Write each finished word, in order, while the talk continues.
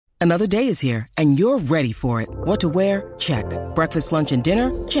Another day is here, and you're ready for it. What to wear? Check. Breakfast, lunch, and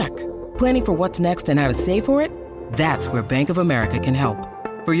dinner? Check. Planning for what's next and how to save for it? That's where Bank of America can help.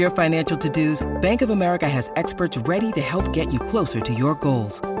 For your financial to-dos, Bank of America has experts ready to help get you closer to your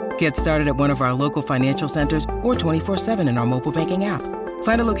goals. Get started at one of our local financial centers or 24/7 in our mobile banking app.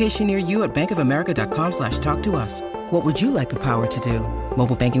 Find a location near you at bankofamerica.com/talktous. What would you like the power to do?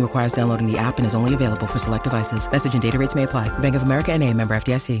 Mobile banking requires downloading the app and is only available for select devices. Message and data rates may apply. Bank of America N.A., member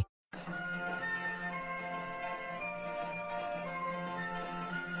FDIC.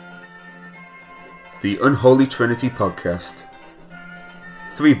 The Unholy Trinity Podcast.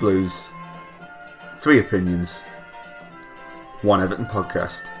 3 Blues, 3 Opinions, 1 Everton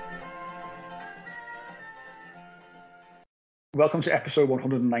Podcast. Welcome to episode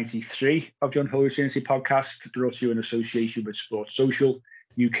 193 of the Unholy Trinity Podcast, brought to you in association with Sports Social,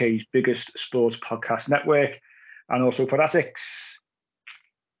 UK's biggest sports podcast network, and also Fanatics.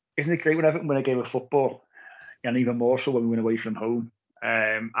 Isn't it great when Everton win a game of football? And even more so when we win away from home.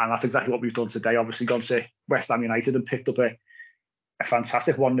 And that's exactly what we've done today. Obviously gone to West Ham United and picked up a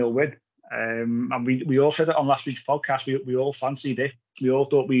fantastic 1-0 win. And we all said it on last week's podcast. We all fancied it. We all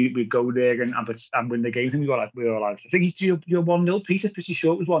thought we'd go there and win the games. And we were like, I think you're 1-0, Peter. Pretty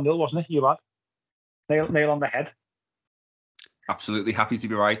sure it was 1-0, wasn't it? You had nail on the head. Absolutely happy to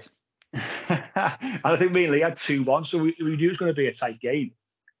be right. And I think me and Lee had 2-1, so we knew it was going to be a tight game.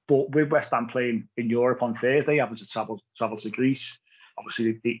 But with West Ham playing in Europe on Thursday, having to travel to Greece,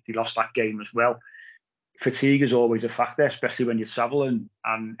 obviously they lost that game as well. Fatigue is always a factor, especially when you're travelling.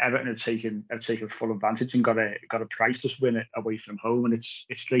 And Everton have taken full advantage and got a priceless win away from home. And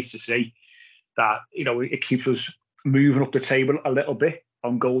it's great to see that, you know, it keeps us moving up the table a little bit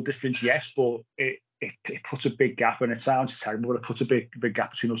on goal difference, yes, but it puts a big gap, and it sounds terrible, but it puts a big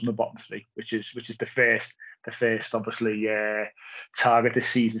gap between us and the bottom 3, which is the first obviously target this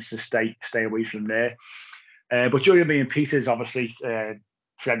season is to stay away from there. But joining me and Peter's obviously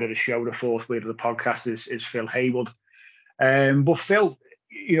friend of the show, the fourth wheel of the podcast is Phil Haywood. But Phil,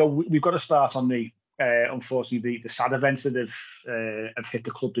 you know, we've got to start on the unfortunately the sad events that have hit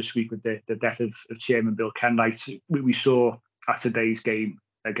the club this week with the death of Chairman Bill Kenwright. We saw at today's game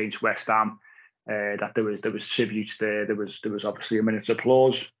against West Ham that there was tributes there. There was obviously a minute's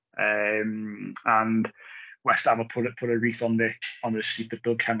applause, and West Ham put a wreath on the seat that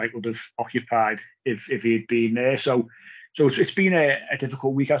Bill Kenwright would have occupied if he had been there. So it's been a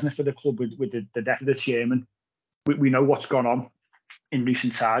difficult week, hasn't it, for the club with the death of the chairman. We know what's gone on in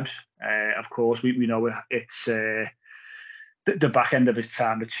recent times. Of course, we know it's the back end of his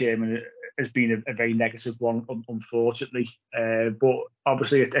time. The chairman has been a very negative one, unfortunately. But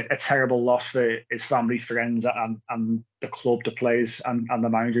obviously a terrible loss for his family, friends, and the club, the players, and the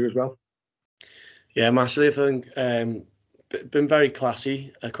manager as well. Yeah, massively. I think been very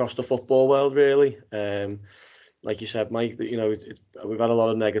classy across the football world, really. Like you said, Mike, you know, we've had a lot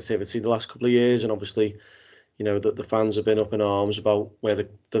of negativity the last couple of years, and obviously, you know, the fans have been up in arms about where the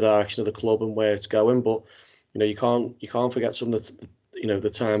direction of the club and where it's going. But you know, you can't forget some of the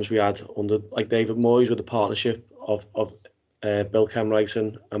times we had under like David Moyes with the partnership of Bill Kenwright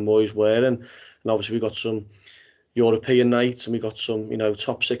and Moyes were, and obviously we got some European nights and we got some, you know,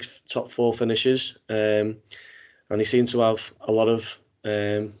 top 6, top 4 finishes, and he seemed to have a lot of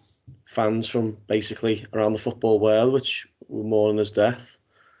fans from basically around the football world, which were mourning his death.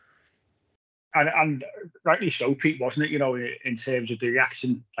 And rightly so, Pete, wasn't it? You know, in terms of the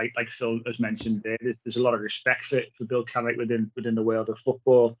reaction, like Phil has mentioned there, there's a lot of respect for Bill Kenwright within the world of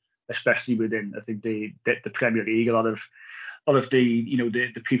football, especially within, I think, the Premier League. A lot of the, you know,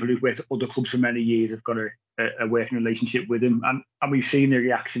 the people who've worked at other clubs for many years have got a working relationship with him, and we've seen the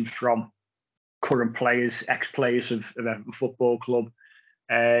reaction from current players, ex-players of Everton Football Club.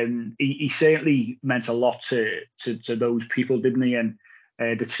 He certainly meant a lot to those people, didn't he? And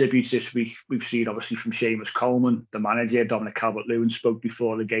the tributes this week we've seen obviously from Seamus Coleman, the manager, Dominic Calvert-Lewin spoke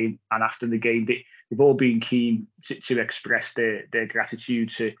before the game and after the game. They've all been keen to express their gratitude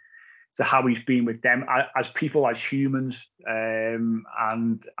to how he's been with them as people, as humans,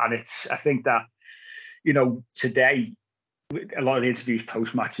 and it's, I think that, you know, today a lot of the interviews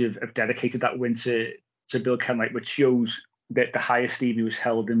post-match have dedicated that win to Bill Kenwright, which shows that the highest esteem he was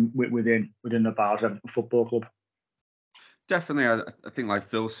held in within the bars of a football club. Definitely, I think, like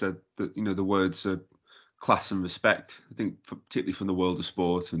Phil said, that, you know, the words are class and respect. I think, particularly from the world of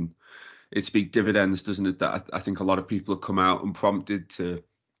sport, and it speaks dividends, doesn't it? That I think a lot of people have come out and prompted to,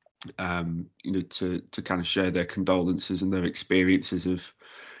 you know, to kind of share their condolences and their experiences of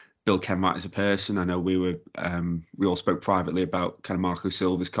Bill Kenwright as a person. I know we all spoke privately about kind of Marco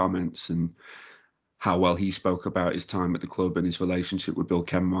Silva's comments, and how well he spoke about his time at the club and his relationship with Bill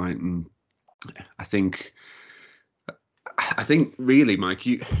Kenwright. And I think really, Mike,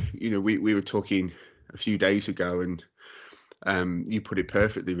 you know, we were talking a few days ago, and you put it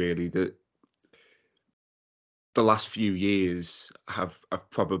perfectly, really, that the last few years have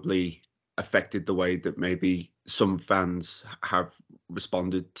probably affected the way that maybe some fans have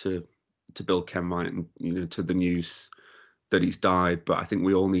responded to Bill Kenwright and, you know, to the news that he's died. But I think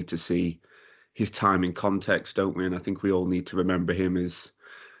we all need to see his time in context, don't we? And I think we all need to remember him as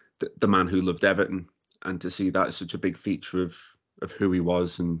the man who loved Everton, and to see that as such a big feature of who he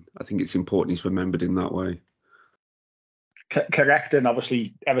was. And I think it's important he's remembered in that way. Correct, and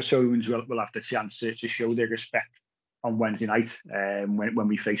obviously Evertonians will have the chance to show their respect on Wednesday night when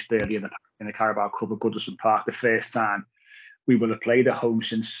we face Burnley in the Carabao Cup at Goodison Park, the first time we will have played at home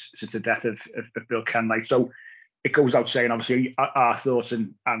since the death of Bill Kenwright. So it goes out saying, obviously, our thoughts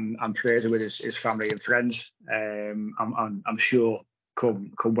and prayers are with his family and friends. I'm sure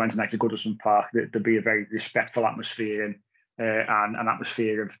come Wednesday night at Goodison Park, there'll be a very respectful atmosphere and an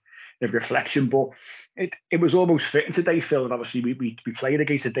atmosphere of reflection. But it was almost fitting today, Phil, and obviously we played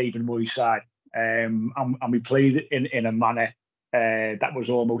against a David Moyes side, and we played in a manner that was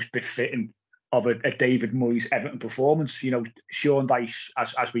almost befitting of a David Moyes Everton performance. You know, Sean Dyche,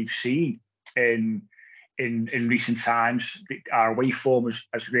 as we've seen in recent times, our away form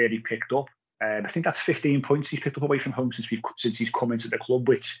has really picked up. I think that's 15 points he's picked up away from home since he's come into the club,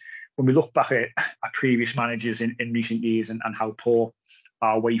 which, when we look back at previous managers in recent years and how poor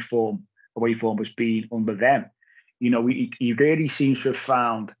our away form has been under them, you know, he really seems to have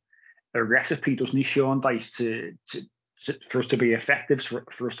found a recipe, doesn't he, Sean Dyche, for us to be effective,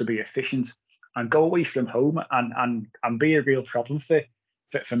 for us to be efficient, and go away from home and be a real problem for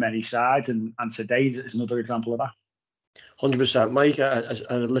many sides. And today is another example of that. 100%, Mike.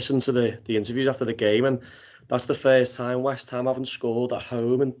 I listened to the interviews after the game, and that's the first time West Ham haven't scored at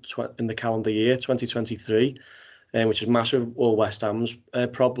home in the calendar year 2023, which is massive. All West Ham's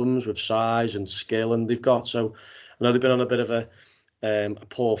problems with size and skill, and they've got. So I know they've been on a bit of a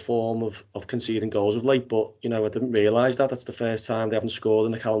poor form of conceding goals of late, but you know, I didn't realise that's the first time they haven't scored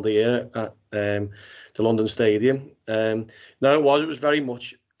in the calendar year at the London Stadium. No, it was very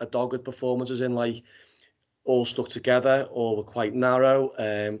much a dogged performance, as in, like, all stuck together, all were quite narrow,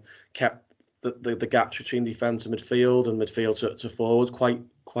 kept the gaps between defence and midfield to forward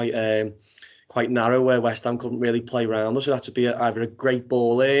quite narrow, where West Ham couldn't really play around us. So it had to be either a great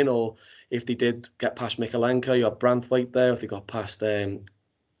ball in, or if they did get past Mikalenko, you had Branthwaite there. If they got past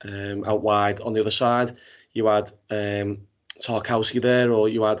out wide on the other side, you had Tarkowski there, or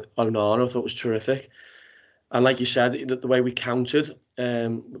you had Onana. I thought was terrific. And like you said, the way we countered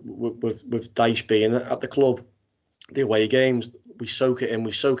with Dyche being at the club, the away games, we soak it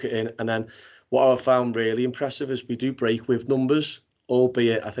in. And then what I found really impressive is we do break with numbers,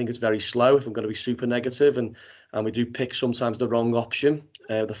 albeit I think it's very slow, if I'm going to be super negative, and we do pick sometimes the wrong option,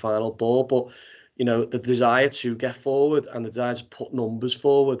 the final ball. But, you know, the desire to get forward and the desire to put numbers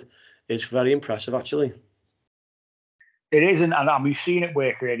forward is very impressive, actually. It is, and we've seen it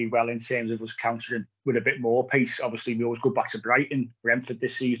work really well in terms of us countering with a bit more pace. Obviously, we always go back to Brighton, Brentford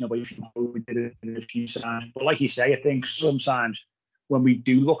this season away from home. We did it a few times. But like you say, I think sometimes when we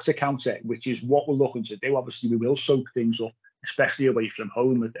do look to counter, which is what we're looking to do, obviously we will soak things up, especially away from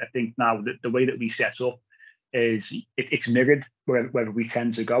home. I think now the way that we set up is it's mirrored wherever we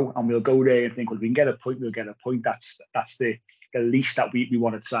tend to go, and we'll go there and think, well, we can get a point, we'll get a point. That's the least that we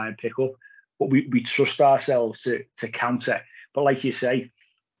want to try and pick up. But we trust ourselves to counter. But like you say,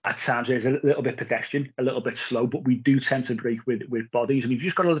 at times it's a little bit pedestrian, a little bit slow, but we do tend to break with bodies, and we've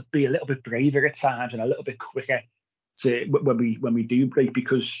just got to be a little bit braver at times and a little bit quicker when we do break,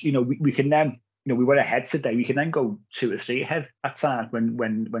 because, you know, we can then, you know, we were ahead today, we can then go 2 or 3 ahead at times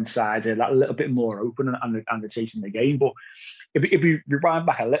when sides are a little bit more open and they're chasing the game. But if we rewind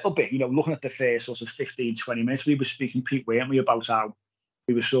back a little bit, you know, looking at the first sort of 15, 20 minutes, we were speaking, Pete, weren't we, about how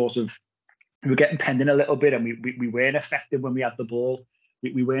we were getting penned in a little bit, and we weren't effective when we had the ball.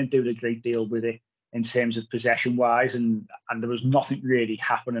 We weren't doing a great deal with it in terms of possession-wise, and there was nothing really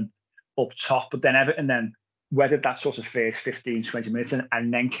happening up top. But then Everton weathered that sort of first 15, 20 minutes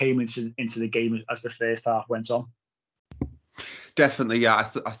and then came into the game as the first half went on. Definitely, yeah. I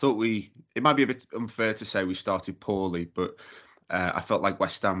thought it might be a bit unfair to say we started poorly, but I felt like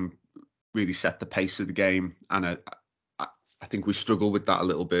West Ham really set the pace of the game, and I think we struggled with that a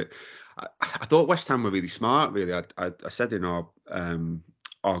little bit. I thought West Ham were really smart, really. I said in our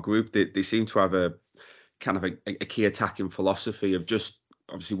group that they seem to have a kind of a key attacking philosophy of just,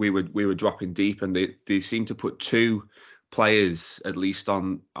 obviously we were dropping deep, and they seem to put 2 players at least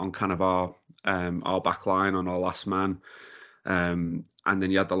on kind of our our back line on our last man. And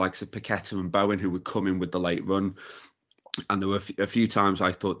then you had the likes of Paqueta and Bowen who would come in with the late run. And there were a few times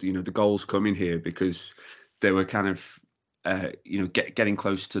I thought, the goals coming here because they were kind of, getting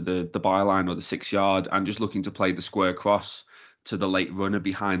close to the byline or the 6 yard and just looking to play the square cross to the late runner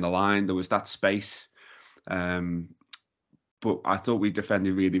behind the line. There was that space. But I thought we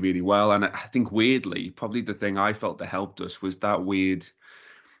defended really, really well. And I think weirdly, probably the thing I felt that helped us was that weird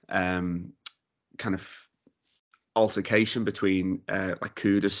kind of altercation between like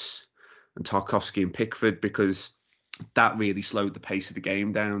Kudus and Tarkowski and Pickford, because that really slowed the pace of the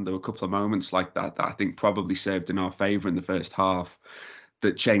game down. There were a couple of moments like that I think probably served in our favour in the first half,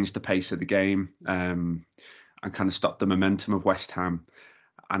 that changed the pace of the game and kind of stopped the momentum of West Ham.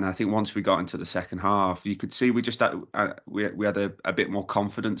 And I think once we got into the second half, you could see we just had, we had a bit more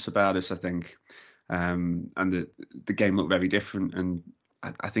confidence about us, I think, and the game looked very different. And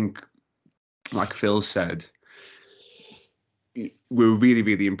I think, like Phil said, we were really,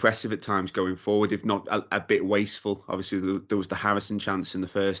 really impressive at times going forward, if not a bit wasteful. Obviously, there was the Harrison chance in the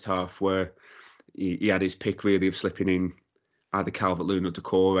first half where he had his pick really of slipping in either Calvert-Lewin or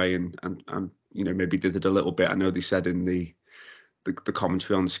Decore, and maybe did it a little bit. I know they said in the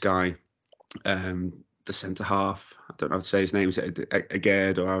commentary on Sky, the centre half, I don't know how to say his name, is it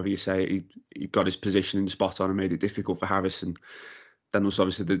Agard or however you say it, he got his positioning spot on and made it difficult for Harrison. Then there's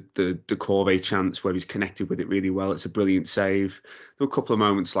obviously the Decore chance where he's connected with it really well. It's a brilliant save. There were a couple of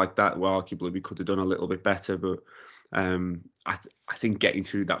moments like that where arguably we could have done a little bit better, but I think getting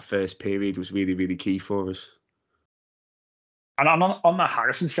through that first period was really, really key for us. And on that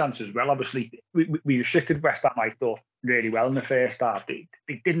Harrison chance as well, obviously, we restricted West Ham, I thought, really well in the first half. They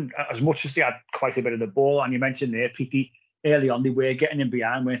didn't, as much as they had quite a bit of the ball, and you mentioned there, Pete, early on, they were getting in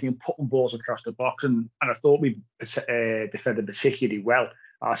behind, weren't they, and putting balls across the box. And I thought we defended particularly well.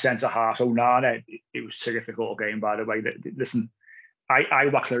 Our centre-half, Onana, it was terrific all game, by the way. Listen, I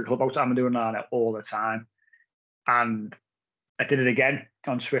wax lyrical about Amadou Onana all the time. And I did it again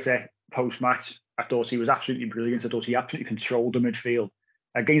on Twitter post-match. I thought he was absolutely brilliant. I thought he absolutely controlled the midfield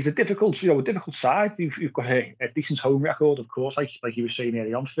against a difficult side. You've got a decent home record, of course, like you were saying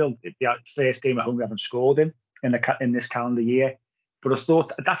earlier on, Phil. The first game at home we haven't scored in this calendar year. But I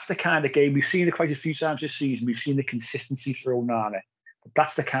thought that's the kind of game, we've seen it quite a few times this season. We've seen the consistency for Onana. But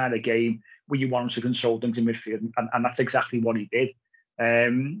that's the kind of game where you want him to console them to midfield, and that's exactly what he did.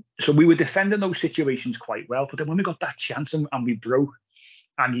 So we were defending those situations quite well. But then when we got that chance and we broke,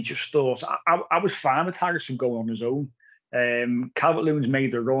 and you just thought, I was fine with Harrison going on his own. Calvert-Lewin's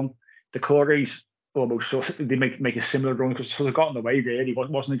made the run. The Corey's almost sort of, they make a similar run because it sort of got in the way really. It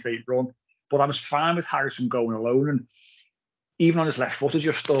wasn't a great run. But I was fine with Harrison going alone. And even on his left foot, I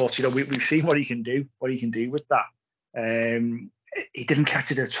just thought, we've seen what he can do with that. He didn't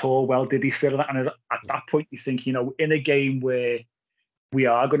catch it at all well, did he, Phil? And at that point, you think, in a game where we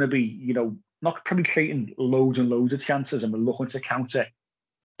are going to be, not probably creating loads and loads of chances and we're looking to counter,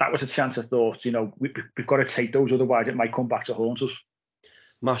 that was a chance I thought, we've got to take those, otherwise it might come back to haunt us.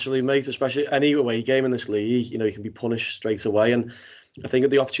 Massively, mate, especially any away game in this league, you can be punished straight away. And I think of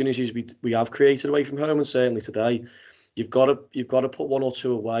the opportunities we have created away from home, and certainly today, you've got to put one or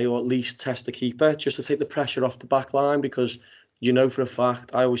two away, or at least test the keeper just to take the pressure off the back line, because for a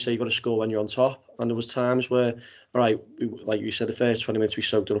fact, I always say you've got to score when you're on top. And there was times where, all right, like you said, the first 20 minutes we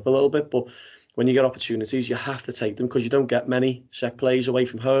soaked it up a little bit, but when you get opportunities, you have to take them, because you don't get many set plays away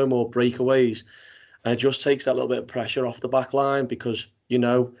from home or breakaways. And it just takes that little bit of pressure off the back line, because,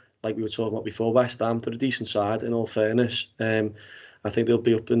 like we were talking about before, West Ham, they're a decent side, in all fairness. I think they'll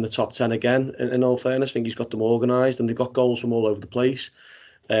be up in the top 10 again, in all fairness. I think he's got them organised, and they've got goals from all over the place.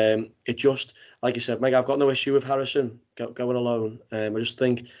 It just, like you said, Meg, I've got no issue with Harrison going alone. I just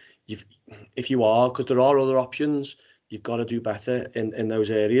think if you are, because there are other options, you've got to do better in those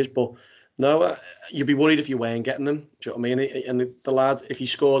areas. But no, you'd be worried if you weren't getting them. Do you know what I mean? And the lad, if he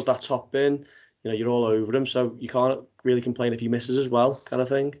scores that top bin, you're all over him. So you can't really complain if he misses as well, kind of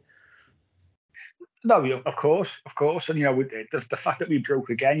thing. No, of course. And, the fact that we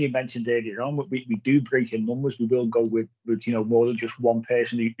broke again, you mentioned earlier on, we do break in numbers. We will go with more than just one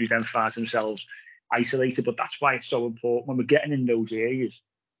person who then finds themselves isolated. But that's why it's so important when we're getting in those areas.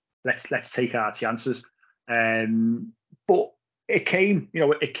 Let's take our chances. But it came, and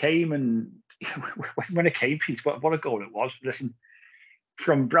when it came, Pete, what a goal it was. Listen,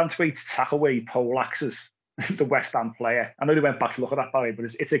 from Branthwaite's tackle where he poleaxes the West Ham player. I know they went back to look at that, by the way,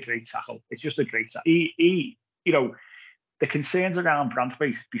 but it's a great tackle. It's just a great tackle. He the concerns around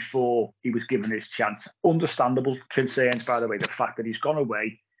Branthwaite before he was given his chance, understandable concerns, by the way, the fact that he's gone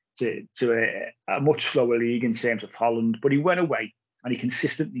away to a much slower league in terms of Holland, but he went away and he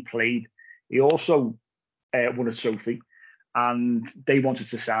consistently played. He also won a trophy, and they wanted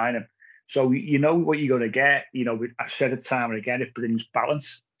to sign him. So you know what you're going to get. I've said it time and again, it brings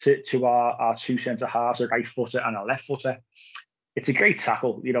balance to our two centre halves, a right footer and a left footer. It's a great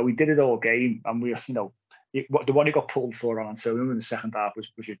tackle. We did it all game, and the one he got pulled for on Antonio in the second half was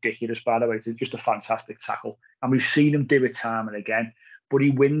ridiculous, by the way. It's just a fantastic tackle. And we've seen him do it time and again, but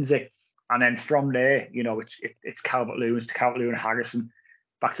he wins it. And then from there, it's Calvert-Lewin, it's Calvert-Lewin, Harrison,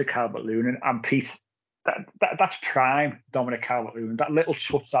 back to Calvert-Lewin. And Pete, that's prime Dominic Calvert-Lewin. That little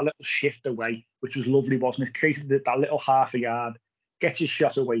touch, that little shift away, which was lovely, wasn't it? Created that little half a yard, gets his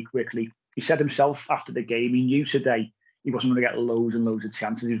shot away quickly. He said himself after the game, he knew today he wasn't going to get loads and loads of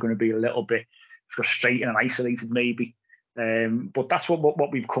chances. He was going to be a little bit frustrated and isolated, maybe. But that's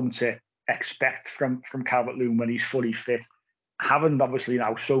what we've come to expect from Calvert-Lewin when he's fully fit. Having obviously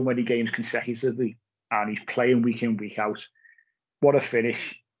now so many games consecutively, and he's playing week in, week out. What a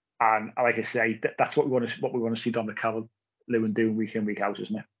finish! And like I say, that's what we want to see Dominic Calvert-Lewin doing week in, week out,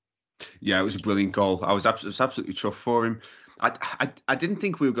 isn't it? Yeah, it was a brilliant goal. I was absolutely chuffed for him. I didn't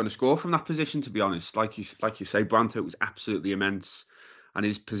think we were going to score from that position, to be honest. Like you say, Brandt was absolutely immense, and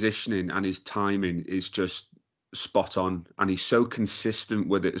his positioning and his timing is just spot on, and he's so consistent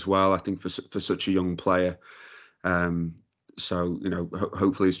with it as well. I think for such a young player. So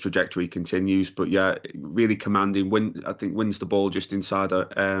hopefully his trajectory continues. But yeah, really commanding. Wins the ball just inside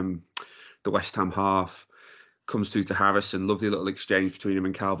the West Ham half. Comes through to Harrison. Lovely little exchange between him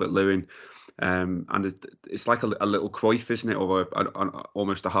and Calvert-Lewin. And it's like a little Cruyff, isn't it? Or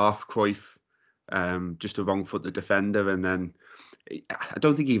almost a half Cruyff. Just a wrong-footed defender. And then I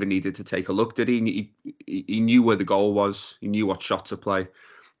don't think he even needed to take a look, did he? He knew where the goal was. He knew what shot to play.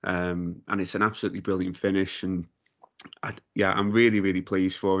 And it's an absolutely brilliant finish. And I'm really, really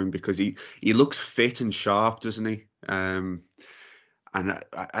pleased for him because he looks fit and sharp, doesn't he? And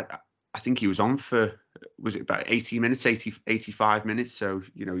I think he was on for, was it about 85 minutes? So,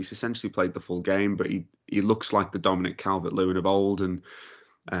 he's essentially played the full game, but he looks like the Dominic Calvert-Lewin of old. And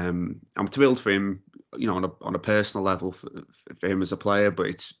I'm thrilled for him, on a personal level for him as a player, but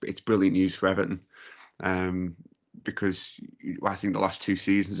it's brilliant news for Everton. Because I think the last 2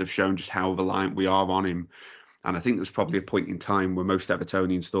 seasons have shown just how reliant we are on him. And I think there was probably a point in time where most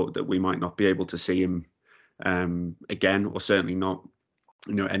Evertonians thought that we might not be able to see him again, or certainly not,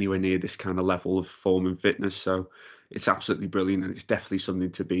 anywhere near this kind of level of form and fitness. So it's absolutely brilliant, and it's definitely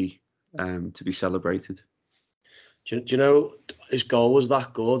something to be celebrated. Do you know his goal was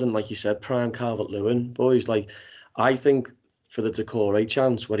that good? And like you said, prime Calvert-Lewin, boys. Like, I think for the Decore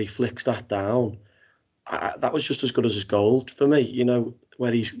chance where he flicks that down, that was just as good as his goal for me.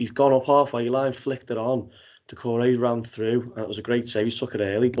 Where he's gone up halfway line, flicked it on. Decore ran through, and it was a great save. He took it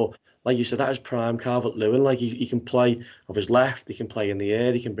early, but like you said, that is prime Calvert-Lewin. Like he can play off his left, he can play in the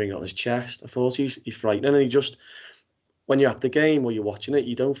air, he can bring it on his chest. I thought he's frightening, and he just, when you're at the game or you're watching it,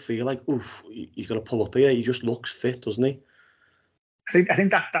 you don't feel like, oof, he's going to pull up here. He just looks fit, doesn't he? I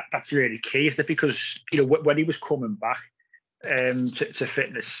think that's really key, isn't it? Because when he was coming back to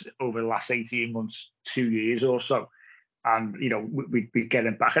fitness over the last 18 months, 2 years or so, and we'd be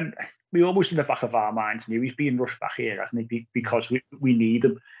getting back, and we almost in the back of our minds knew he's being rushed back here, hasn't he? Because we need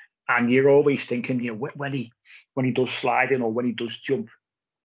him. And you're always thinking, when he does slide in or when he does jump,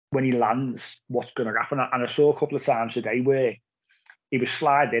 when he lands, what's going to happen? And I saw a couple of times today where he was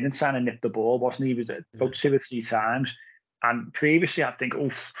sliding in and trying to nip the ball, wasn't he? He was about 2 or 3 times. And previously, I'd think,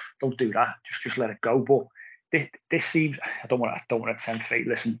 don't do that, just let it go. But this seems, I don't want to tempt fate.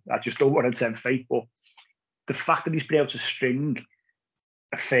 Listen, I just don't want to tempt fate. But the fact that he's been able to string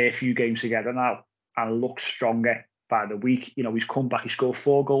a fair few games together now and look stronger by the week, he's come back. He scored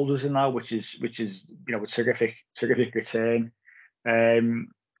 4 goals now, which is a terrific return.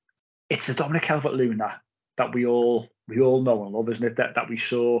 It's the Dominic Calvert-Lewin that we all know and love, isn't it? That we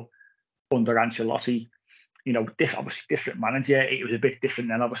saw under Ancelotti. Obviously different manager. It was a bit different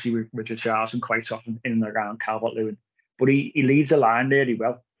then, obviously, with Richarlison quite often in and around Calvert-Lewin. But he leads the line really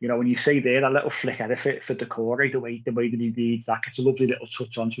well. When you see there that little flick at it for Decore, the way that he leads that, it's a lovely little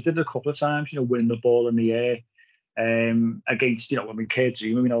touch on. So we did it a couple of times, winning the ball in the air against, Kurt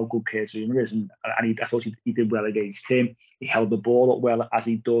Zouma, we know how good Kurt Zouma is, and I thought he did well against him. He held the ball up well, as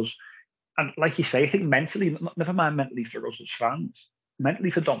he does. And like you say, I think mentally, never mind mentally for us as fans, mentally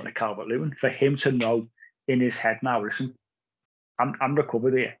for Dominic Calvert-Lewin, for him to know in his head now, listen, I'm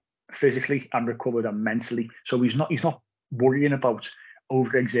recovered here. Physically, I'm recovered, and mentally. So he's not worrying about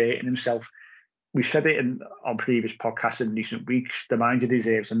overexerting himself. We said it on previous podcasts in recent weeks. The manager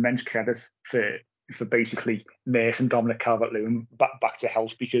deserves immense credit for basically nursing Dominic Calvert-Lewin back to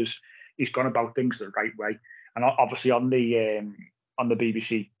health, because he's gone about things the right way. And obviously on the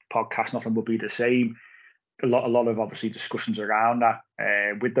BBC podcast, nothing will be the same. A lot of obviously discussions around that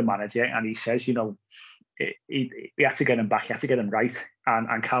with the manager, and he says, he had to get him back, he had to get him right,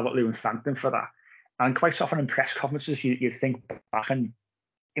 and Calvert-Lewin thanked him for that. And quite often in press conferences, you think back, and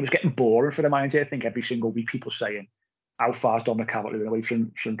it was getting boring for the manager. I think every single week people saying, how far is Dominic Calvert-Lewin away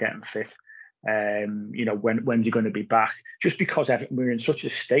from getting fit? When's he going to be back? Just because we're in such a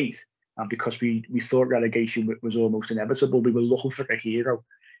state, and because we thought relegation was almost inevitable, we were looking for a hero.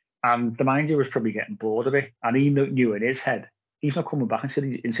 And the manager was probably getting bored of it. And he knew in his head, he's not coming back until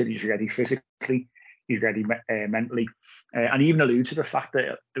he's ready physically, he's ready mentally. And he even alluded to the fact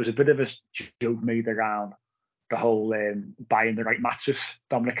that there was a bit of a joke made around the whole buying the right mattress.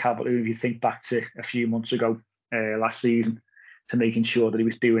 Dominic Calvert-Lewin, if you think back to a few months ago, last season, to making sure that he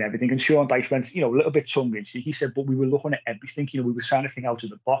was doing everything. And Sean Dyche went, a little bit tongue-in-cheek. He said, but we were looking at everything. We were trying to think out of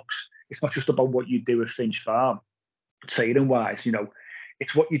the box. It's not just about what you do at Finch Farm, training-wise,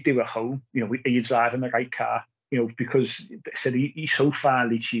 it's what you do at home. Are you driving the right car? Because said he's so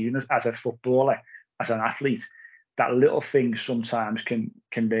finely tuned as a footballer, as an athlete, that little things sometimes can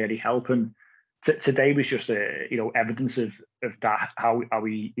really help. And today was just evidence of that, how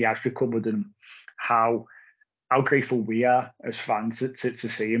he has recovered, and how grateful we are as fans to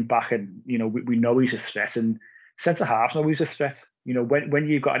see him back. And we know he's a threat, and centre halves know he's a threat. When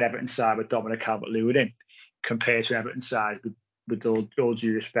you've got an Everton side with Dominic Calvert-Lewin in, compared to Everton side with all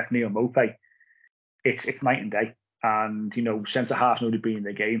due respect, Neil Maupay, it's night and day. And centre halves know to be in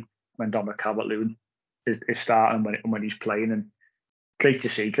the game when Dominic Calvert-Lewin is starting, when he's playing. And great to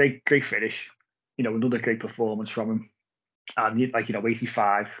see, great finish. Another great performance from him. And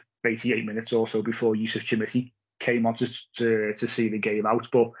 85, 88 minutes or so before Yusuf Chimiti came on to see the game out.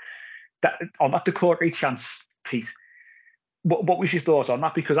 But on that Decore chance, Pete, what was your thoughts on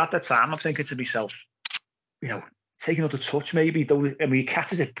that? Because at the time, I'm thinking to myself, take another touch maybe. He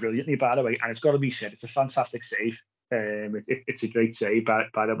catches it brilliantly, by the way, and it's got to be said, it's a fantastic save. It's a great save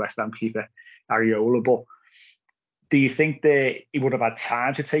by the West Ham keeper, Areola. But do you think that he would have had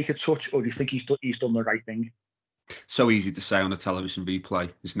time to take a touch, or do you think he's done the right thing? So easy to say on a television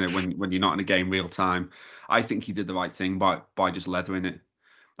replay, isn't it? When you're not in a game real time, I think he did the right thing by just leathering it.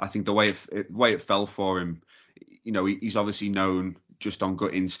 I think the way it fell for him, he's obviously known just on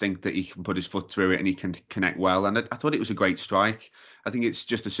gut instinct that he can put his foot through it and he can connect well. And I thought it was a great strike. I think it's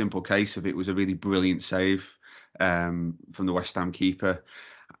just a simple case of it was a really brilliant save from the West Ham keeper.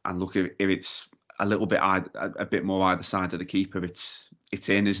 And look, if it's a little bit a bit more either side of the keeper, it's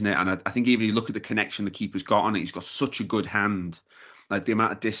in, isn't it? And I think even you look at the connection the keeper's got on it, he's got such a good hand. Like the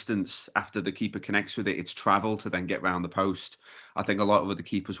amount of distance after the keeper connects with it, it's travel to then get round the post. I think a lot of other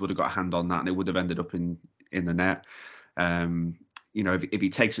keepers would have got a hand on that and it would have ended up in the net. If he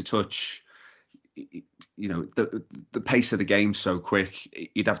takes a touch, the pace of the game's so quick,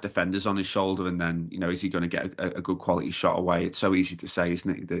 you'd have defenders on his shoulder, and then is he going to get a good quality shot away? It's so easy to say, isn't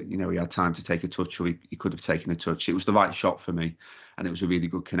it, that he had time to take a touch, or he could have taken a touch. It was the right shot for me, and it was a really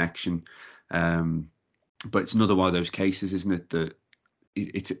good connection. But it's another one of those cases, isn't it, that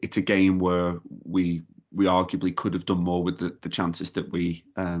it's a game where we arguably could have done more with the chances that we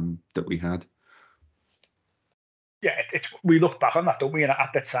had. Yeah, we look back on that, don't we? And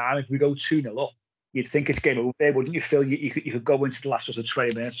at the time, if we go 2-0 up, you'd think it's game over there, wouldn't you? Feel you could go into the last sort of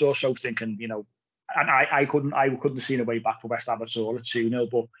 20 minutes or so thinking, and I couldn't have seen a way back for West Ham at all at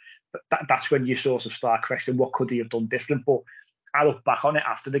 2-0, but that's when you sort of start questioning what could he have done different. But I look back on it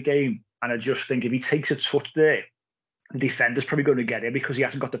after the game, and I just think if he takes a touch there, the defender's probably going to get him because he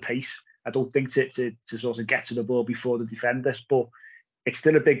hasn't got the pace, I don't think, to sort of get to the ball before the defenders. But it's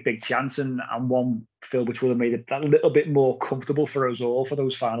still a big chance, and one, Phil, which would have made it a little bit more comfortable for us all for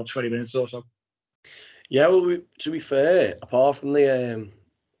those final 20 minutes or so. Yeah, well, to be fair, apart from the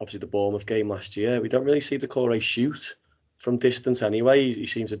obviously the Bournemouth game last year, we don't really see Decore shoot from distance anyway. He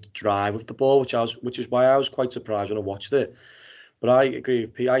seems to drive with the ball, which is why I was quite surprised when I watched it. But I agree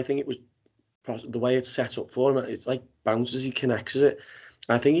with Pete. I think it was the way it's set up for him. It's like bounces, he connects it.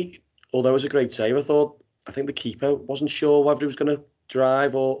 I think although it was a great save, I think the keeper wasn't sure whether he was going to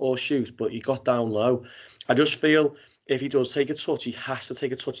drive or shoot, but he got down low. I just feel if he does take a touch, he has to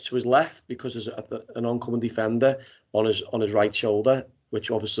take a touch to his left because there's an oncoming defender on his right shoulder,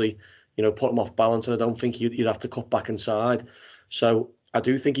 which obviously put him off balance, and I don't think you'd have to cut back inside. So I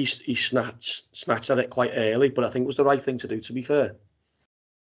do think he snatched at it quite early, but I think it was the right thing to do, to be fair.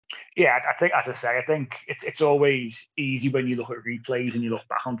 Yeah, I think, as I say, I think it's always easy when you look at replays and you look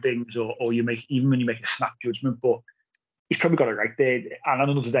back on things, or you make, even when you make a snap judgment, but he's probably got it right there. And on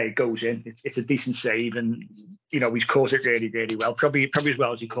another day, it goes in. It's a decent save, and he's caught it really, really well. Probably as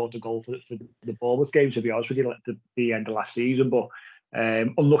well as he caught the goal for the Bournemouth game, to be honest with you, at the end of last season. But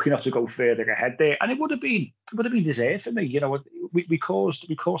Unlucky not to go further ahead there, and it would have been deserved for me. You know, we caused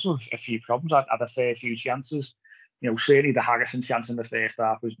them a few problems. I had a fair few chances. You know, certainly the Harrison chance in the first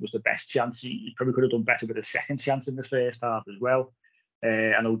half was the best chance. He probably could have done better with a second chance in the first half as well.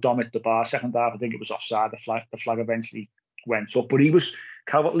 I know Dom hit the bar second half. I think it was offside. The flag eventually went up, but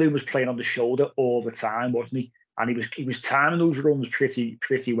Calvert-Lewin was playing on the shoulder all the time, wasn't he? And he was timing those runs pretty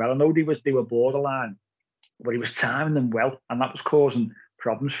well. I know they were borderline, but he was timing them well, and that was causing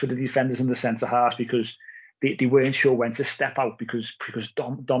problems for the defenders in the centre half because they weren't sure when to step out because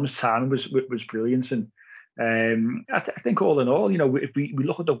Dom's timing was brilliant. And I think all in all, you know, if we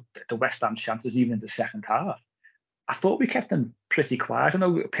look at the West Ham chances even in the second half, I thought we kept them pretty quiet. I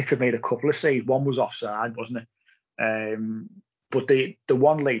know Pickford made a couple of saves. One was offside, wasn't it? But the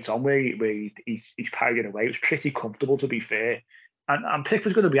one late on where he's parried it away, it was pretty comfortable, to be fair. And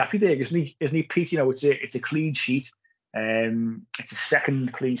Pickford's going to be happy there, isn't he, Pete? You know, it's a clean sheet. It's a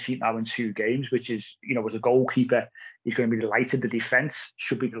second clean sheet now in 2 games, which is, you know, as a goalkeeper, he's going to be delighted. The defence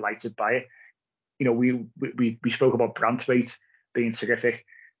should be delighted by it. You know, we spoke about Branthwaite being terrific.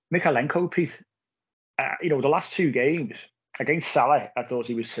 Mykolenko, Pete, you know, the last 2 games against Salah, I thought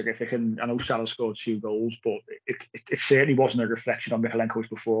he was terrific, and I know Salah scored 2 goals, but it certainly wasn't a reflection on Mykolenko's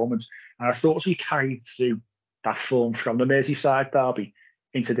performance. And I thought he carried through that form from the Merseyside derby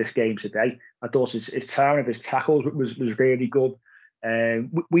into this game today. I thought his timing of his tackles was really good.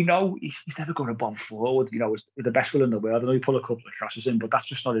 We know he's never going to bomb forward, you know, with the best will in the world. I know he put a couple of crosses in, but that's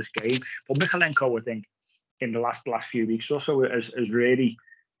just not his game. But Mykolenko, I think, in the last few weeks or so, has really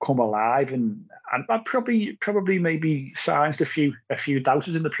come alive, and probably maybe silenced a few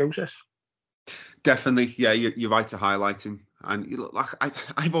doubters in the process. Definitely, yeah, you're right to highlight him. And like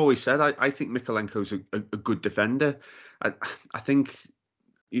I've always said, I think Mykolenko's a good defender. I think,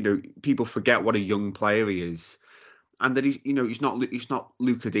 you know, people forget what a young player he is, and that he's not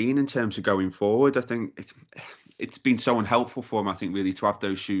Luca Dean in terms of going forward. I think it's been so unhelpful for him, I think, really, to have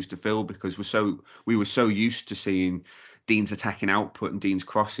those shoes to fill, because we were so used to seeing Dean's attacking output and Dean's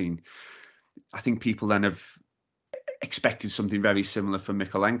crossing. I think people then have expected something very similar from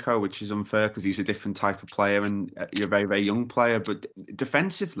Mykolenko, which is unfair because he's a different type of player and you're a very, very young player. But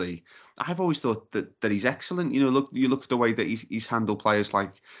defensively, I've always thought that he's excellent. You know, you look at the way that he's handled players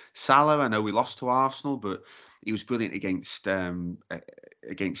like Salah. I know we lost to Arsenal, but he was brilliant against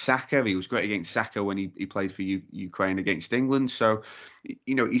Saka. He was great against Saka when he played for Ukraine against England. So,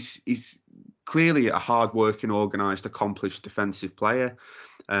 you know, he's clearly a hard-working, organised, accomplished defensive player.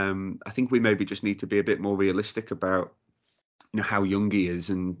 I think we maybe just need to be a bit more realistic about, you know, how young he is,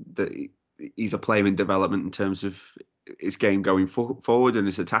 and that he's a player in development in terms of his game going forward and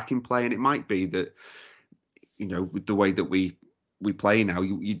his attacking play. And it might be that, you know, with the way that we play now,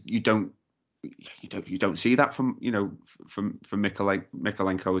 you don't see that from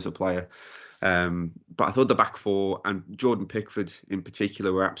Mykolenko as a player. But I thought the back four and Jordan Pickford in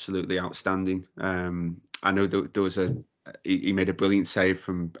particular were absolutely outstanding. I know there was he made a brilliant save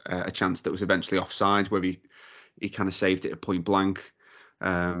from a chance that was eventually offside, where he kind of saved it at point blank.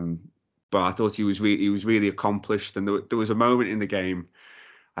 But I thought he was really accomplished, and there was a moment in the game,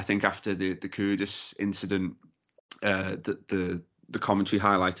 I think after the Kudus incident, the commentary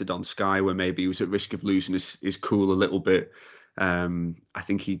highlighted on Sky, where maybe he was at risk of losing his cool a little bit. I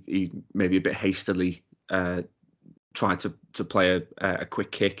think he maybe a bit hastily tried to play a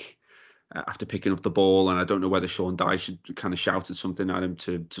quick kick after picking up the ball, and I don't know whether Sean Dyche had kind of shouted something at him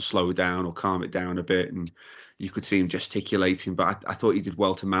to slow down or calm it down a bit, and you could see him gesticulating. But I thought he did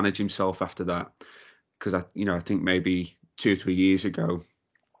well to manage himself after that, because I think maybe 2 or 3 years ago,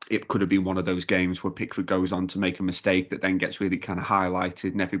 it could have been one of those games where Pickford goes on to make a mistake that then gets really kind of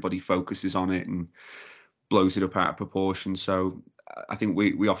highlighted and everybody focuses on it and blows it up out of proportion. So I think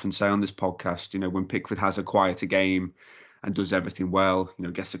we often say on this podcast, you know, when Pickford has a quieter game and does everything well, you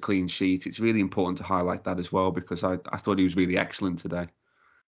know, gets a clean sheet, it's really important to highlight that as well, because I thought he was really excellent today.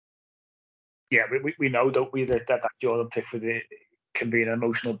 Yeah, we know, don't we, that Jordan Pickford can be an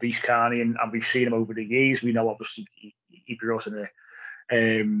emotional beast, can't he? And we've seen him over the years. We know, obviously, he brought in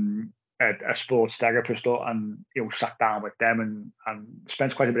a sports therapist and, you know, sat down with them and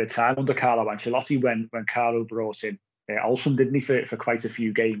spent quite a bit of time under Carlo Ancelotti when Carlo brought in Olsen, didn't he, for quite a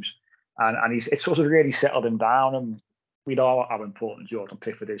few games. And it's sort of really settled him down, and we know how important Jordan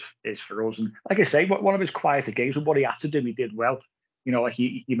Pickford is for us. And like I say, one of his quieter games, and what he had to do, he did well. You know, like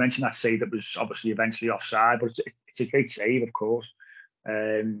you mentioned that save that was obviously eventually offside, but it's a great save, of course.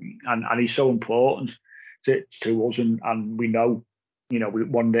 And he's so important to us, and we know, you know,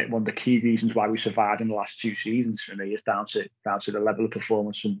 one of the key reasons why we survived in the last 2 seasons for me is down to the level of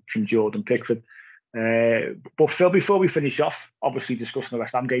performance from Jordan Pickford. But Phil, before we finish off, obviously discussing the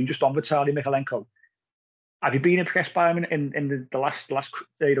West Ham game, just on Vitaly Mykolenko, have you been impressed by him in the last 2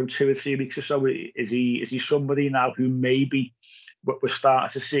 or 3 weeks or so? Is he somebody now who maybe we're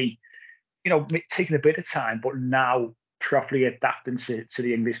starting to see, taking a bit of time, but now properly adapting to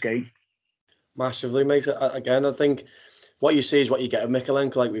the English game? Massively, mate. Again, I think what you see is what you get with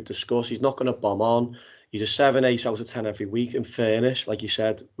Mykolenko, like we've discussed. He's not going to bomb on. He's a 7, 8 out of 10 every week. In fairness, like you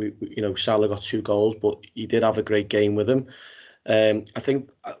said, we Salah got 2 goals, but he did have a great game with him. I think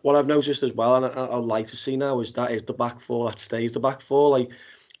what I've noticed as well, and I'd like to see now, is the back four that stays the back four. Like,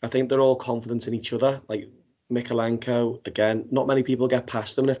 I think they're all confident in each other. Like Mykolenko, again, not many people get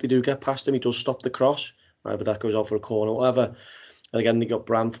past him, and if they do get past him, he does stop the cross, whether that goes out for a corner or whatever. And again, they got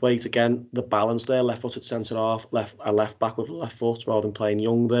Branthwaite. Again, the balance there, left-footed centre half, left back with left foot, rather than playing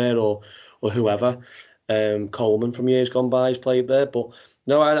Young there or whoever. Coleman from years gone by has played there, but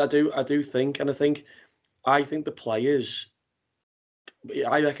no, I do think, and I think the players.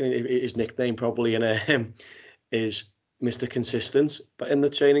 I reckon his nickname probably is Mr. Consistent, but in the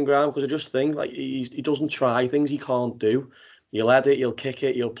training ground, because I just think like he doesn't try things he can't do. You'll head it, you'll kick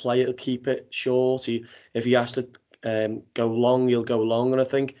it, you'll play it, you'll keep it short. If he has to go long, he'll go long. And I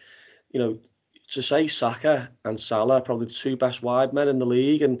think, to say Saka and Salah are probably the 2 best wide men in the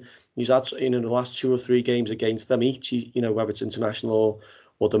league, and he's had the last 2 or 3 games against them each. Whether it's international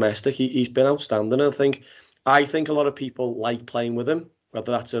or domestic, he's been outstanding. I think a lot of people like playing with him,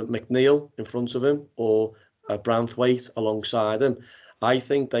 whether that's a McNeil in front of him or a Branthwaite alongside him. I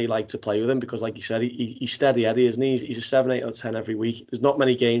think they like to play with him because, like you said, he's steady Eddie, isn't he? He's a 7, 8 out of 10 every week. There's not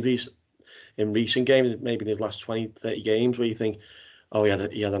many games in recent games, maybe in his last 20, 30 games, where you think, oh, he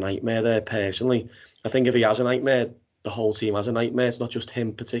had a nightmare there, personally. I think if he has a nightmare, the whole team has a nightmare. It's not just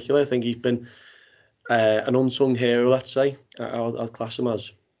him particularly. I think he's been an unsung hero, let's say. I'll class him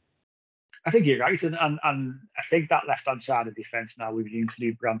as. I think you're right, and I think that left-hand side of defence now, if you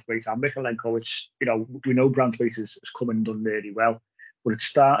include Branthwaite and Mykolenko, it's, we know Branthwaite has come and done really well, but it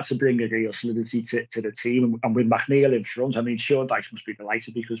starts to bring a real solidity to the team, and with McNeil in front, I mean, Sean Dyche must be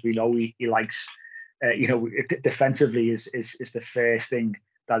delighted because we know he likes, defensively is the first thing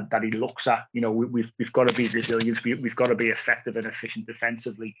that he looks at. We've got to be resilient, we've got to be effective and efficient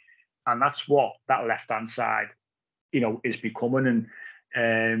defensively, and that's what that left-hand side, is becoming.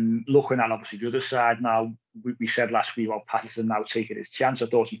 And looking at obviously the other side now, we said last week about Patterson now taking his chance. I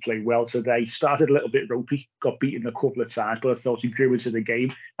thought he played well today. Started a little bit ropey, got beaten a couple of times, but I thought he grew into the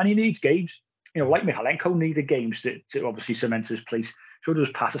game, and he needs games. Like Mykolenko needed games to obviously cement his place. So does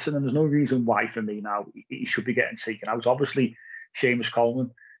Patterson, and there's no reason why for me now he should be getting taken out. Obviously, Seamus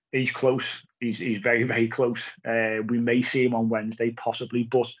Coleman, he's close. He's very, very close. We may see him on Wednesday, possibly,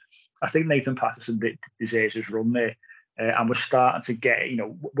 but I think Nathan Patterson deserves his run there. And we're starting to get,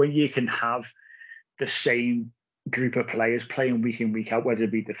 when you can have the same group of players playing week in, week out, whether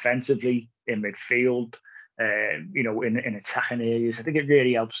it be defensively, in midfield, in attacking areas, I think it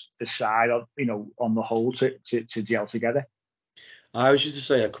really helps the side, on the whole to gel together. I was just to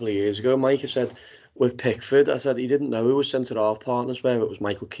say a couple of years ago, Mike, I said with Pickford, I said he didn't know who was centre-half partners were. It was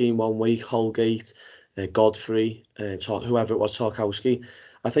Michael Keane one week, Holgate, Godfrey, whoever it was, Tarkowski.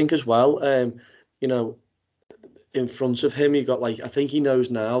 I think as well, in front of him, you've got I think he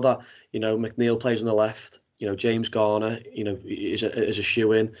knows now that, McNeil plays on the left, James Garner, is a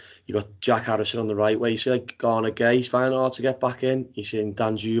shoe-in. You've got Jack Harrison on the right, where you see Garner Gay, he's finding it hard to get back in. You're seeing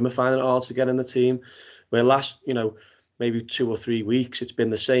Dan Juma finding it hard to get in the team. Where last, maybe 2 or 3 weeks, it's been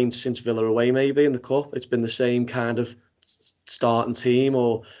the same since Villa away, maybe in the Cup. It's been the same kind of starting team,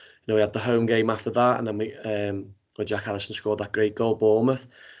 or, we had the home game after that, and then where Jack Harrison scored that great goal, Bournemouth.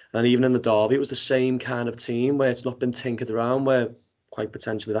 And even in the derby, it was the same kind of team where it's not been tinkered around, where quite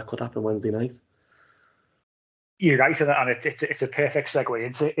potentially that could happen Wednesday night. You're right, and it's a perfect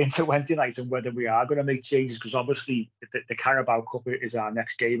segue into Wednesday night and whether we are going to make changes, because obviously the Carabao Cup is our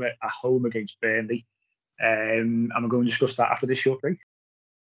next game at home against Burnley, and we're going to discuss that after this short break.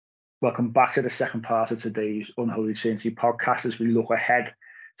 Welcome back to the second part of today's Unholy Trinity podcast as we look ahead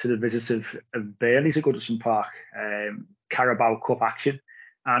to the visit of Burnley to Goodison Park, Carabao Cup action.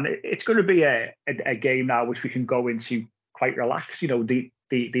 And it's going to be a game now which we can go into quite relaxed. The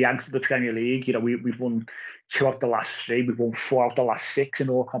angst of the Premier League. We've won 2 out of the last 3. We've won 4 out of the last 6 in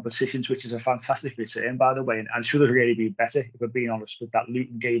all competitions, which is a fantastic return, by the way. And should have really been better, if we're being honest. With that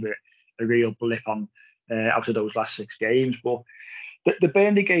Luton game, a real blip on out of those last 6 games. But the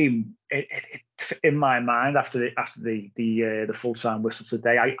Burnley game, it, in my mind, after the full-time whistle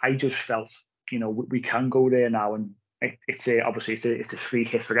today, I just felt we can go there now, and it's a free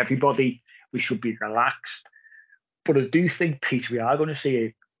hit for everybody. We should be relaxed, but I do think, Pete, we are going to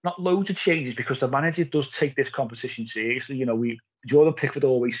see not loads of changes because the manager does take this competition seriously. You know, Jordan Pickford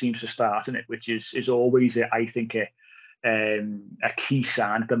always seems to start in it, which is always, I think, a key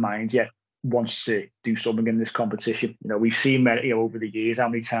sign that the manager wants to do something in this competition. You know, we've seen over the years how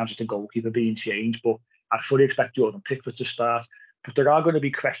many times has the goalkeeper being changed, but I fully expect Jordan Pickford to start. But there are going to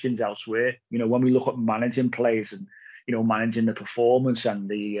be questions elsewhere. You know, when we look at managing players and, you know, managing the performance and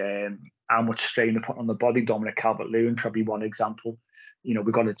the how much strain they put on the body, Dominic Calvert-Lewin probably one example. You know,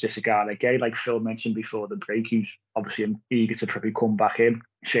 we've got a Jessica Gay, like Phil mentioned before the break, who's obviously eager to probably come back in.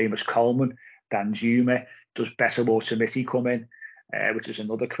 Seamus Coleman, Dan Zuma, does better or Timothy come in, which is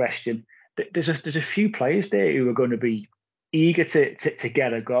another question. There's a few players there who are going to be eager to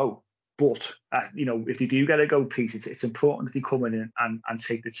get a go. But, you know, if they do get a go, Pete, it's important that they come in and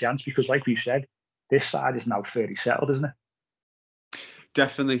take the chance because, like we've said, this side is now fairly settled, isn't it?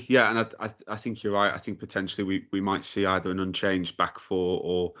 Definitely, yeah, and I think you're right. I think potentially we might see either an unchanged back four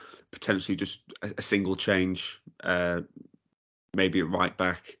or potentially just a single change, maybe a right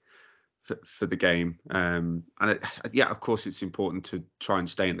back for the game. And yeah, of course, it's important to try and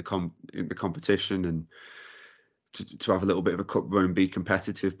stay in the competition and to have a little bit of a cup run and be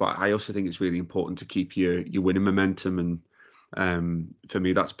competitive. But I also think it's really important to keep your winning momentum and. For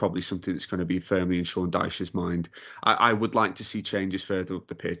me, that's probably something that's going to be firmly in Sean Dyche's mind. I would like to see changes further up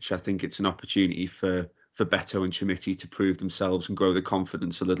the pitch. I think it's an opportunity for Beto and Chimiti to prove themselves and grow their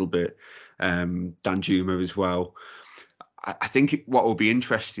confidence a little bit. Dan Juma as well. I think what will be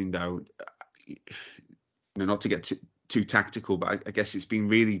interesting, though, you know, not to get too tactical, but I guess it's been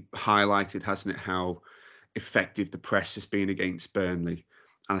really highlighted, hasn't it, how effective the press has been against Burnley.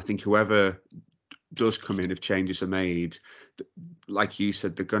 And I think whoever does come in, if changes are made, like you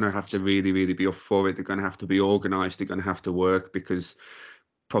said, they're going to have to really, really be up for it. They're going to have to be organised. They're going to have to work because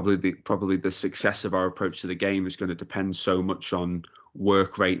probably the success of our approach to the game is going to depend so much on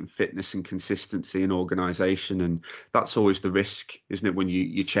work rate and fitness and consistency and organisation. And that's always the risk, isn't it, when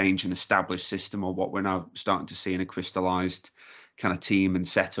you change an established system or what we're now starting to see in a crystallised kind of team and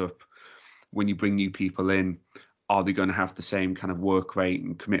setup. When you bring new people in, are they going to have the same kind of work rate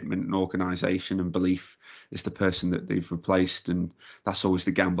and commitment and organisation and belief as the person that they've replaced? And that's always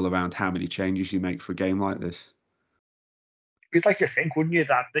the gamble around how many changes you make for a game like this. You'd like to think, wouldn't you,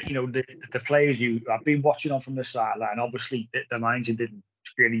 that you know the players you have been watching on from the sideline, obviously the manager didn't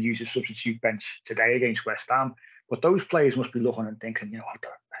really use a substitute bench today against West Ham, but those players must be looking and thinking, you know,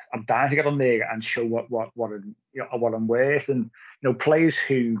 I'm dying to get on there and show what I'm worth. And you know, players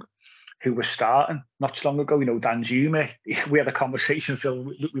who were starting not too long ago, you know, Dan Zuma. We had a conversation,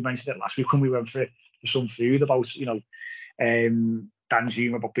 Phil, we mentioned it last week when we went for some food about, you know, Dan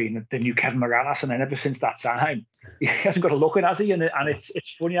Zuma about being the new Kevin Morales, and then ever since that time, he hasn't got a look in, has he? And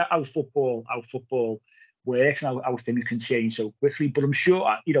it's funny how football works and how things can change so quickly. But I'm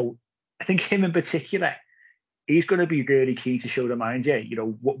sure, you know, I think him in particular, he's going to be really key to show the manager, you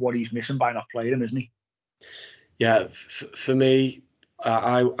know, what he's missing by not playing him, isn't he? Yeah, for me,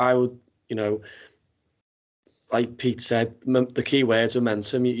 I would, you know, like Pete said, the key words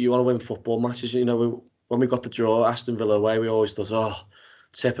momentum. You want to win football matches. You know, when we got the draw Aston Villa away, we always thought,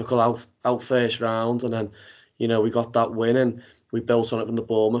 typical out first round, and then, you know, we got that win and we built on it from the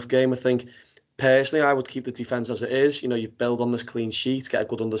Bournemouth game. I think personally, I would keep the defence as it is. You know, you build on this clean sheet, get a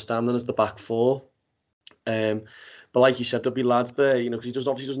good understanding as the back four. But like you said, there'll be lads there, you know, because he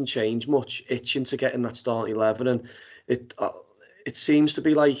obviously doesn't change much, itching to get in that starting 11, and it seems to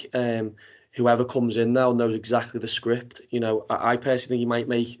be like whoever comes in now knows exactly the script. You know, I personally think he might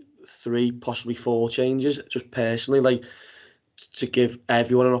make 3, possibly 4 changes, just personally, like to give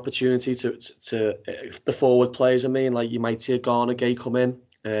everyone an opportunity to the forward players. I mean, like you might see a Garner-Gay come in,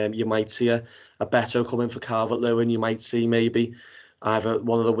 you might see a Beto come in for Calvert-Lewin, you might see maybe either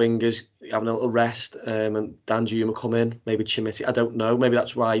one of the wingers having a little rest, and Dan Juma come in, maybe Chimiti. I don't know. Maybe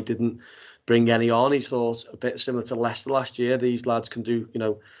that's why he didn't bring any on. He thought a bit similar to Leicester last year. These lads can do, you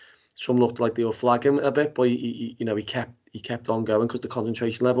know, some looked like they were flagging a bit, but he kept on going because the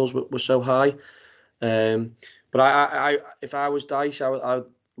concentration levels were so high. But I if I was Dyche, I would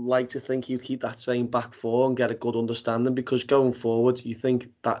like to think he'd keep that same back four and get a good understanding, because going forward, you think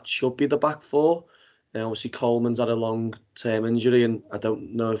that should be the back four. Obviously, Coleman's had a long-term injury, and I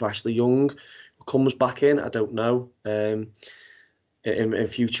don't know if Ashley Young comes back in. I don't know in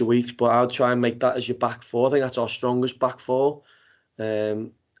future weeks, but I'll try and make that as your back four. I think that's our strongest back four.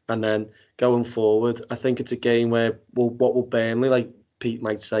 And then going forward, I think it's a game where what will Burnley, like Pete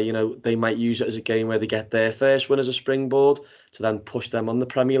might say, you know, they might use it as a game where they get their first win as a springboard to then push them on the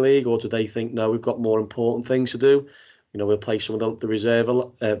Premier League, or do they think, no, we've got more important things to do? You know, we'll play some of the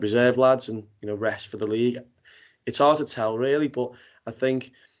reserve lads and, you know, rest for the league. It's hard to tell, really, but I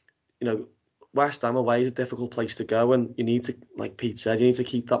think West Ham away is a difficult place to go, and you need to, like Pete said, you need to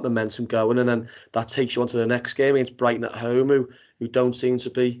keep that momentum going, and then that takes you on to the next game against Brighton at home, who don't seem to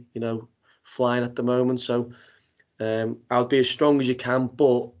be, flying at the moment. So I'll be as strong as you can,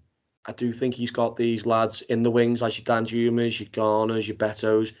 but I do think he's got these lads in the wings, like your Danjumas, your Garners, your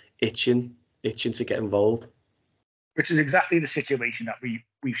Betos, itching to get involved. Which is exactly the situation that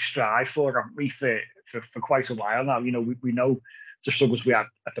we've strived for, haven't we, for quite a while now. We know the struggles we had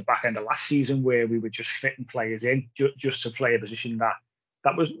at the back end of last season, where we were just fitting players in just to play a position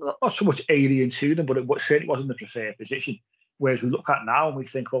that was not so much alien to them, but it certainly wasn't the preferred position. Whereas we look at now and we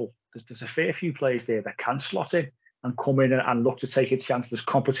think, well, there's a fair few players there that can slot in and come in and look to take a chance. There's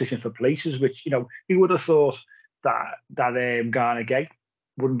competition for places, which, we would have thought that Garner Gay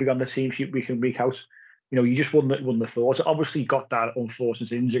wouldn't be on the team sheet week in, week out. You just wouldn't have thought. It obviously got that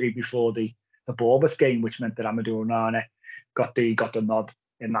unfortunate injury before the Bournemouth game, which meant that Amadou Onana got the nod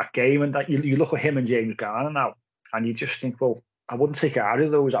in that game. And that you look at him and James Garner now, and you just think, well, I wouldn't take either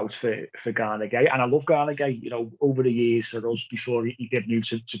of those out for Garner Gay. And I love Garner Gay. Over the years for us, before he did move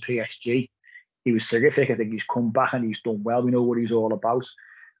to PSG, he was terrific. I think he's come back and he's done well. We know what he's all about.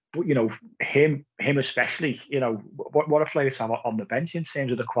 But him especially, what a player to have on the bench in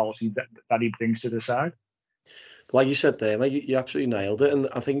terms of the quality that he brings to the side. Like you said there, mate, you absolutely nailed it. And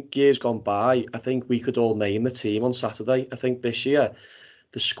I think years gone by, I think we could all name the team on Saturday. I think this year,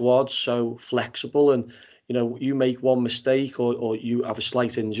 the squad's so flexible, and you make one mistake or you have a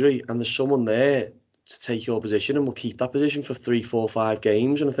slight injury, and there's someone there to take your position and will keep that position for 3, 4, 5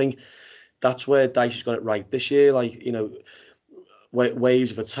 games. And I think that's where Dyche has got it right this year. Like,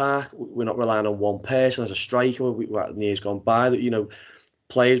 waves of attack. We're not relying on one person as a striker. In years gone by, that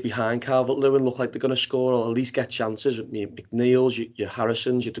players behind Calvert-Lewin look like they're going to score or at least get chances. Your McNeil's, your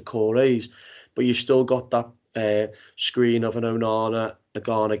Harrisons, your Doucourés, but you've still got that screen of an Onana, a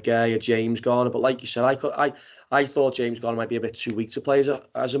Garner Gay, a James Garner. But like you said, I thought James Garner might be a bit too weak to play as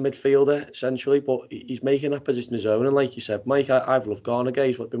a midfielder, essentially, but he's making that position his own. And like you said, Mike, I've loved Garner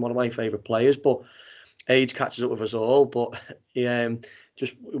Gay. He's been one of my favourite players, but age catches up with us all. But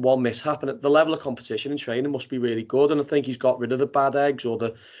just one mishap, and the level of competition in training must be really good. And I think he's got rid of the bad eggs or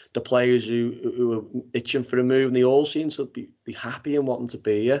the players who are itching for a move, and they all seem to be happy and wanting to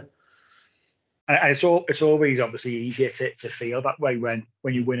be here. And it's always obviously easier to feel that way when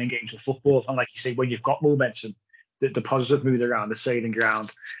you're winning games of football. And like you say, when you've got momentum, the positive mood around the training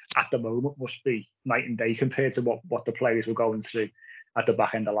ground at the moment must be night and day compared to what the players were going through at the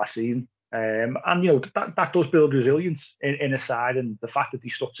back end of last season. And that does build resilience in a side, and the fact that they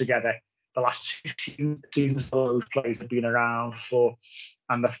stuck together the last 2 seasons, those players have been around for,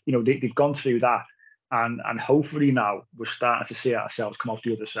 and they've gone through that, and hopefully now we're starting to see ourselves come out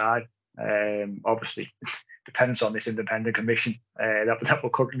the other side. Obviously, depends on this independent commission that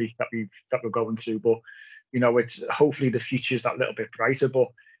we're going through, but it's hopefully the future is that little bit brighter. But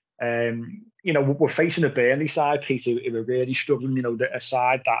we're facing a Burnley side, Peter, who were really struggling. A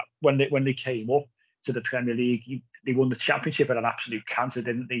side that when they came up to the Premier League, they won the Championship at an absolute canter,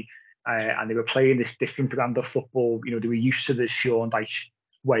 didn't they? And they were playing this different brand of football. They were used to the Sean Dyche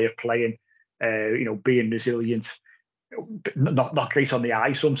way of playing. Being resilient, not great on the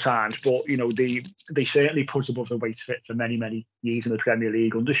eye sometimes, but they certainly put above the weight for many years in the Premier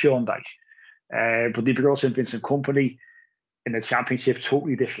League under Sean Dyche. But they brought in Vincent Kompany in the Championship,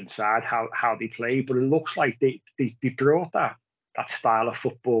 totally different side how they play. But it looks like they brought that style of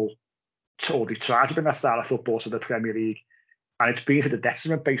football, or they tried to bring that style of football to the Premier League, and it's been to the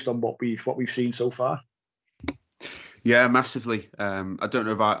detriment based on what we've seen so far. Yeah, massively. I don't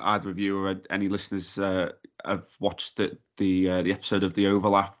know if either of you or any listeners have watched the episode of The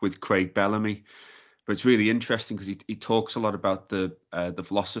Overlap with Craig Bellamy, but it's really interesting because he talks a lot about the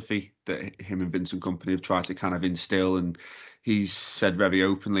philosophy that him and Vincent Kompany have tried to kind of instill, and he's said very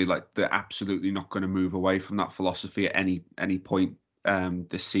openly like they're absolutely not going to move away from that philosophy at any point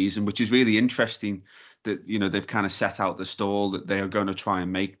this season, which is really interesting. That they've kind of set out the stall that they are going to try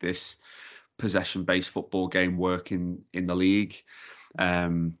and make this possession-based football game work in the league,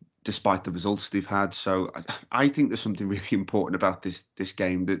 despite the results they've had. So I think there's something really important about this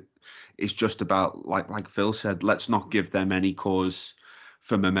game that is just about, like Phil said, let's not give them any cause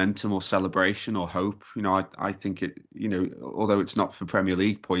for momentum or celebration or hope. I think it, although it's not for Premier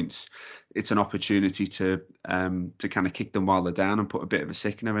League points, it's an opportunity to kind of kick them while they're down and put a bit of a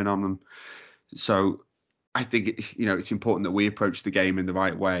sickener in on them. So I think it's important that we approach the game in the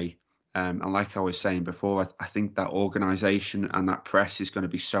right way. And like I was saying before, I think that organisation and that press is going to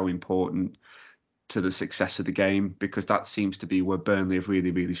be so important to the success of the game, because that seems to be where Burnley have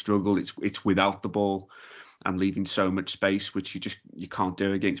really, really struggled. It's without the ball. and leaving so much space, which you can't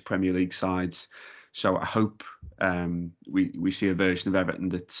do against Premier League sides. So I hope we see a version of Everton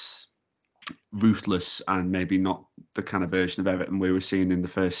that's ruthless and maybe not the kind of version of Everton we were seeing in the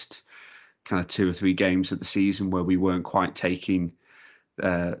first kind of 2 or 3 games of the season, where we weren't quite taking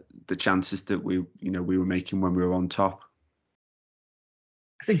the chances that we were making when we were on top.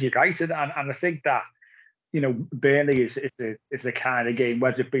 I think you're right, and I think that Burnley is the kind of game,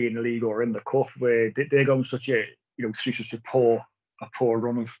 whether it be in the league or in the cup, where they're going through such a poor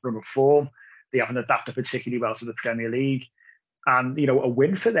run of form. They haven't adapted particularly well to the Premier League, and a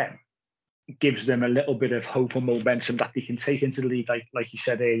win for them gives them a little bit of hope and momentum that they can take into the league, like you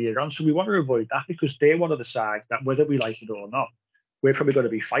said earlier on. So we want to avoid that, because they're one of the sides that, whether we like it or not, we're probably going to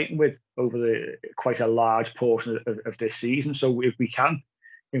be fighting with over quite a large portion of this season. So if we can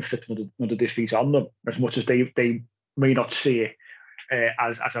inflict another defeat on them, as much as they may not see it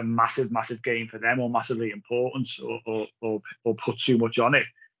as a massive game for them, or massively important, or put too much on it,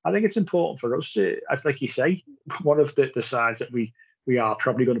 I think it's important for us to, as like you say, one of the sides that we are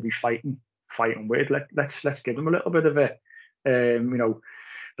probably going to be fighting with. Let's give them a little bit of a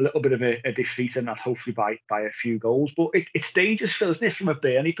defeat, and that hopefully by a few goals. But it's dangerous, Phil, isn't it, from a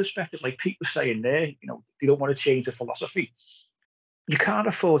Burnley perspective? Like Pete was saying there, they don't want to change the philosophy. You can't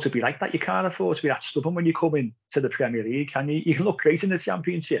afford to be like that. You can't afford to be that stubborn when you come in to the Premier League, can you? You can look great in the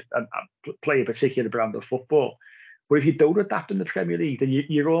Championship and play a particular brand of football, but if you don't adapt in the Premier League, then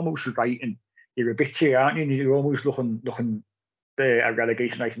you're almost right, and you're a bit cheery, aren't you? And you're almost looking a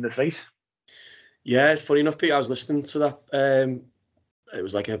relegation right in the face. Yeah, it's funny enough, Pete. I was listening to that. It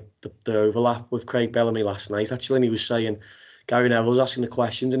was like the overlap with Craig Bellamy last night, actually, and he was saying, Gary Neville was asking the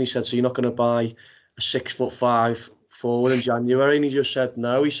questions, and he said, so you're not going to buy a 6'5" forward in January? And he just said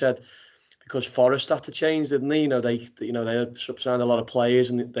no. He said because Forest had to change, didn't they? They had signed a lot of players,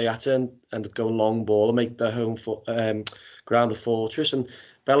 and they had to end up going long ball and make their home ground a fortress. And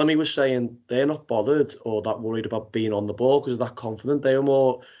Bellamy was saying they're not bothered or that worried about being on the ball because they're that confident. They were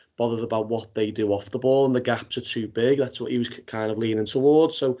more bothered about what they do off the ball, and the gaps are too big. That's what he was kind of leaning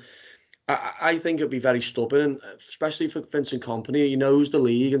towards. So I think it'd be very stubborn, and especially for Vincent Kompany. He knows the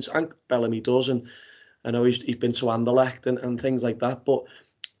league, and Bellamy does, and I know he's been to Anderlecht and things like that. But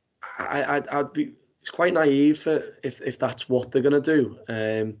I'd be, it's quite naive if that's what they're going to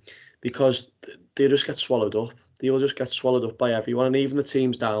do, because they just get swallowed up. They will just get swallowed up by everyone, and even the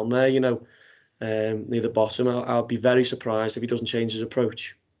teams down there, near the bottom. I'll be very surprised if he doesn't change his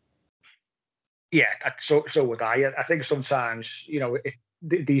approach. Yeah, so would I. I think sometimes,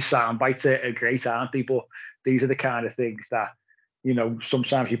 these sound bites are great, aren't they? But these are the kind of things that,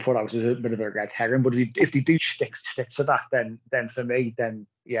 sometimes you put out as a bit of a red herring. But if they do stick to that, then for me,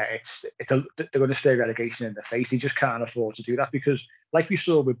 yeah, they're going to stay relegation in the face. They just can't afford to do that, because, like we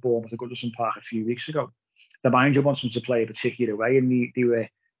saw with Bournemouth at Goodison Park a few weeks ago, the manager wants them to play a particular way, and they were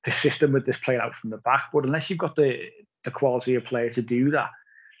persistent with this playing out from the back. But unless you've got the quality of player to do that,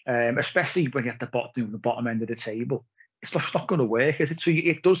 especially when you're at the bottom end of the table, it's just not going to work, is it? So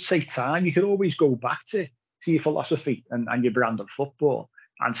it does take time. You can always go back to your philosophy and your brand of football,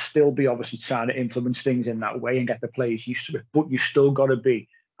 and still be obviously trying to influence things in that way and get the players used to it. But you still got to be,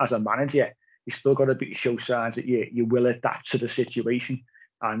 as a manager, you still got to show signs that you will adapt to the situation,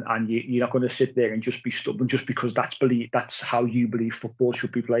 and you're not going to sit there and just be stubborn just because that's how you believe football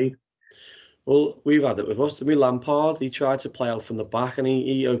should be played. Well, we've had it with us. Lampard, he tried to play out from the back, and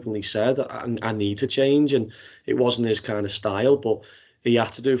he openly said, I need to change, and it wasn't his kind of style, but he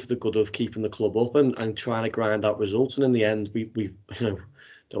had to do it for the good of keeping the club up and trying to grind out results. And in the end, we don't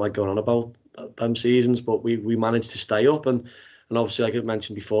like going on about them seasons, but we managed to stay up. And obviously, like I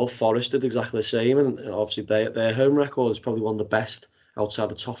mentioned before, Forest did exactly the same, and obviously their home record is probably one of the best outside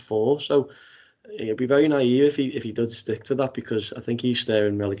the top four. So it'd be very naive if he did stick to that, because I think he's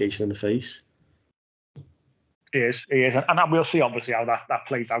staring relegation in the face. He is, and we'll see obviously how that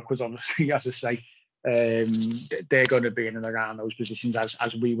plays out, because obviously, as I say, they're going to be in and around those positions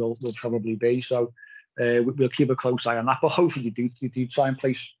as we will probably be. So we'll keep a close eye on that. But hopefully, you do try and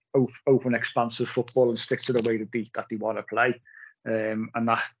play open, expansive football and stick to the way that they want to play, and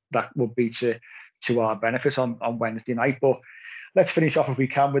that would be to our benefit on Wednesday night. But let's finish off if we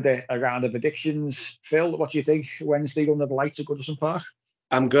can with a round of predictions. Phil, what do you think? Wednesday under the lights at Goodison Park?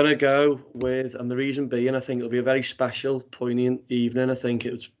 I'm going to go with, and the reason being, I think it'll be a very special, poignant evening. I think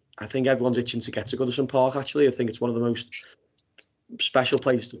everyone's itching to get to Goodison Park, actually. I think it's one of the most special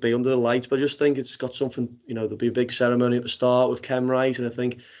places to be under the lights, but I just think it's got something, there'll be a big ceremony at the start with Kenwright, and I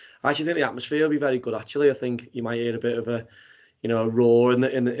actually think the atmosphere will be very good, actually. I think you might hear a bit of a roar in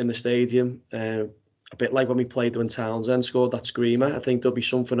the stadium. a bit like when we played them in Townsend, scored that screamer. I think there'll be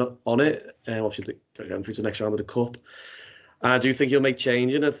something on it. Obviously, getting through to the next round of the Cup. And I do think he'll make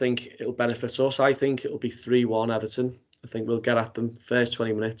change, and I think it'll benefit us. I think it'll be 3-1 Everton. I think we'll get at them first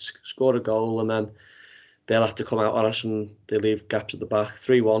 20 minutes, score a goal, and then they'll have to come out on us and they leave gaps at the back.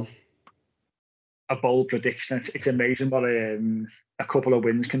 3-1. A bold prediction. It's amazing what a couple of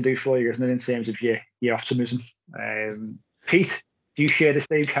wins can do for you, isn't it, in terms of your optimism. Pete, do you share the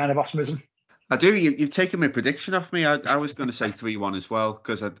same kind of optimism? I do. You've taken my prediction off me. I was going to say 3-1 as well,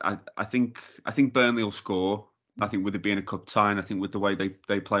 because I think Burnley will score. I think with it being a cup tie, and I think with the way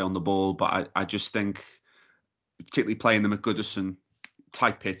they play on the ball, but I just think, particularly playing them at Goodison,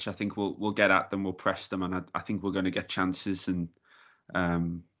 tight pitch, I think we'll get at them, we'll press them, and I think we're going to get chances, and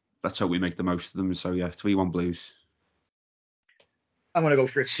let's hope we make the most of them. So yeah, 3-1 Blues. I'm going to go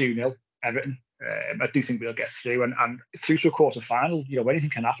for a 2-0 Everton. I do think we'll get through, and through to a quarter final. Anything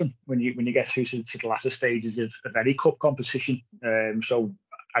can happen when you get through to the latter stages of any cup competition. So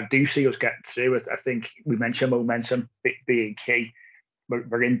I do see us getting through it. I think we mentioned momentum being key.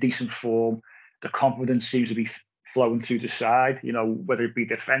 We're in decent form. The confidence seems to be flowing through the side. Whether it be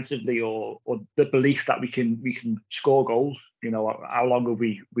defensively or the belief that we can score goals. How long have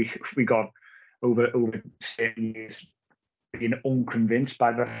we gone over 7 years being unconvinced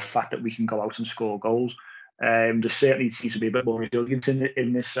by the fact that we can go out and score goals? There certainly seems to be a bit more resilience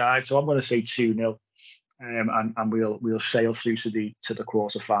in this side. So I'm going to say 2-0. And we'll sail through to the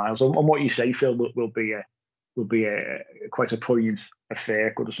quarterfinals. And what you say, Phil, will be quite a poignant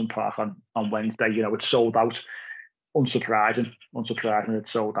affair. Goodison Park on Wednesday. It's sold out. Unsurprising.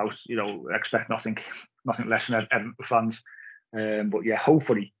 It's sold out. Expect nothing less from Everton fans. But yeah,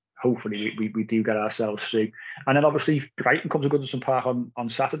 hopefully we do get ourselves through. And then obviously Brighton comes to Goodison Park on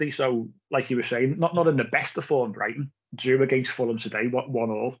Saturday. So like you were saying, not in the best of form, Brighton. Drew against Fulham today,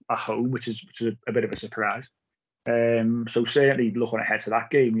 1-1 at home, which is a bit of a surprise. So certainly looking ahead to that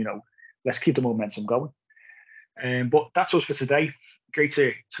game, let's keep the momentum going. But that's us for today. Great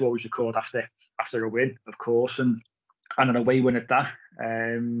to always record after a win, of course, and an away win at that.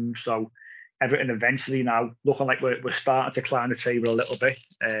 So Everton eventually now looking like we're starting to climb the table a little bit,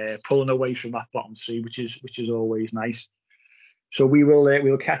 pulling away from that bottom three, which is always nice. So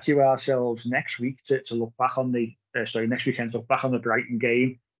we'll catch you ourselves next week to look back on next weekend, look back on the Brighton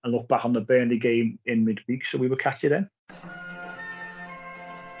game and look back on the Burnley game in midweek. So we will catch you then.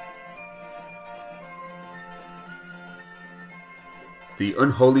 The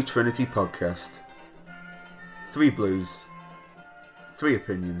Unholy Trinity Podcast. 3 Blues, 3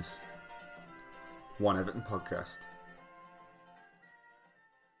 opinions, 1 Everton podcast.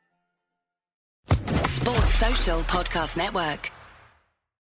 Sports Social Podcast Network.